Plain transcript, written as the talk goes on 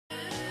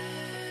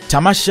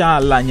Tamasha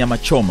la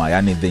Nyamachoma,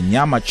 yani the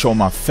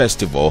Nyamachoma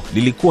Festival,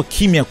 lilikuwa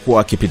kimya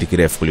kwa kipindi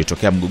kirefu.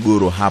 Kulitokea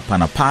mgogoro hapa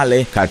na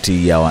pale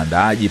kati ya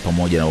waandaaji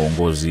pamoja na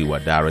uongozi wa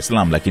Dar es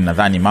Salaam, lakini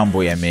nadhani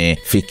mambo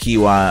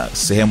yamefikiwa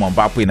sehemu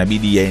ambapo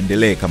inabidi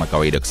yaendelee kama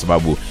kawaida, kwa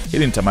sababu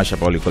hili ni tamasha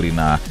ambalo liko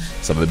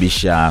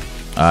linasababisha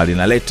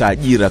linaleta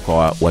ajira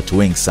kwa watu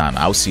wengi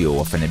sana, au sio?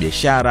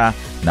 Wafanyabiashara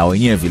na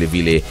wenyewe vile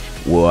vile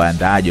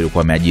waandaaji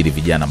walikuwa wameajiri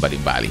vijana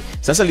mbalimbali.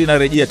 Sasa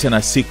linarejea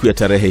tena siku ya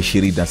tarehe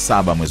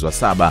 27 mwezi wa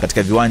 7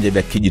 katika viwanja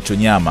vya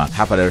Kijitonyama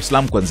hapa Dar es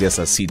Salaam kuanzia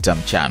saa 6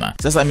 mchana.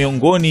 Sasa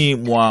miongoni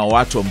mwa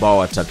watu ambao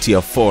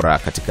watatia fora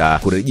katika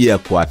kurejea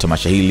kwa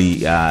tamasha hili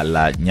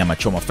la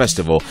Nyamachoma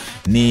Festival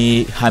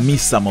ni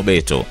Hamisa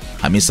Mobetto.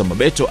 Hamisa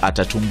Mobetto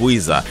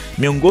atatumbuiza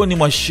miongoni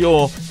mwa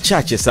show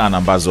chache sana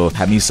ambazo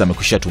Hamisa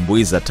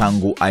amekwishatumbuiza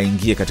tangu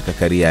aingie katika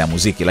karia ya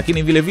muziki,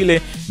 lakini vile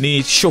vile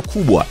ni show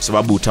kubwa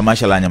sababu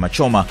tamasha la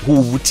Nyamachoma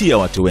huvutia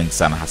watu wengi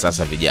sana,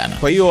 hasa vijana.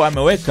 Kwa hiyo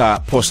ameweka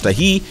posta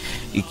hii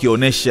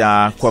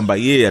ikionyesha kwamba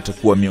yeye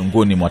atakuwa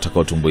miongoni mwa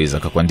watakaotumbuiza,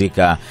 kwa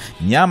kuandika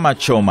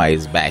Nyamachoma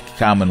is back,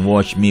 come and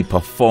watch me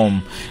perform,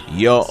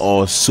 you're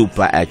all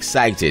super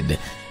excited.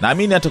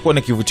 Naamini atakuwa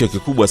na kivutio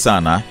kikubwa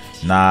sana,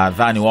 na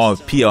nadhani wao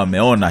pia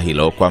wameona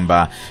hilo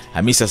kwamba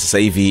Hamisa sasa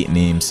hivi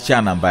ni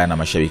msichana ambaye ana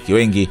mashabiki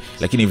wengi,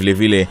 lakini vile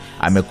vile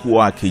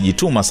amekuwa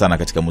akijituma sana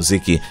katika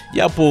muziki,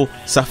 japo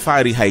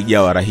safari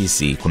haijawa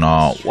rahisi.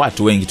 Kuna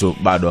watu wengi tu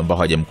bado ambao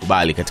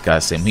hawajamkubali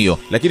katika sehemu hiyo,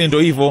 lakini ndio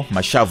hivyo,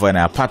 mashavu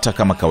yanayapata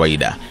kama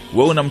kawaida.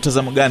 Wewe una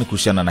mtazamo gani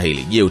kuhusiana na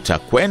hili? Je,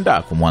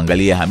 utakwenda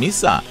kumwangalia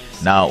Hamisa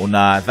na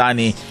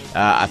unadhani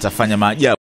atafanya maajabu?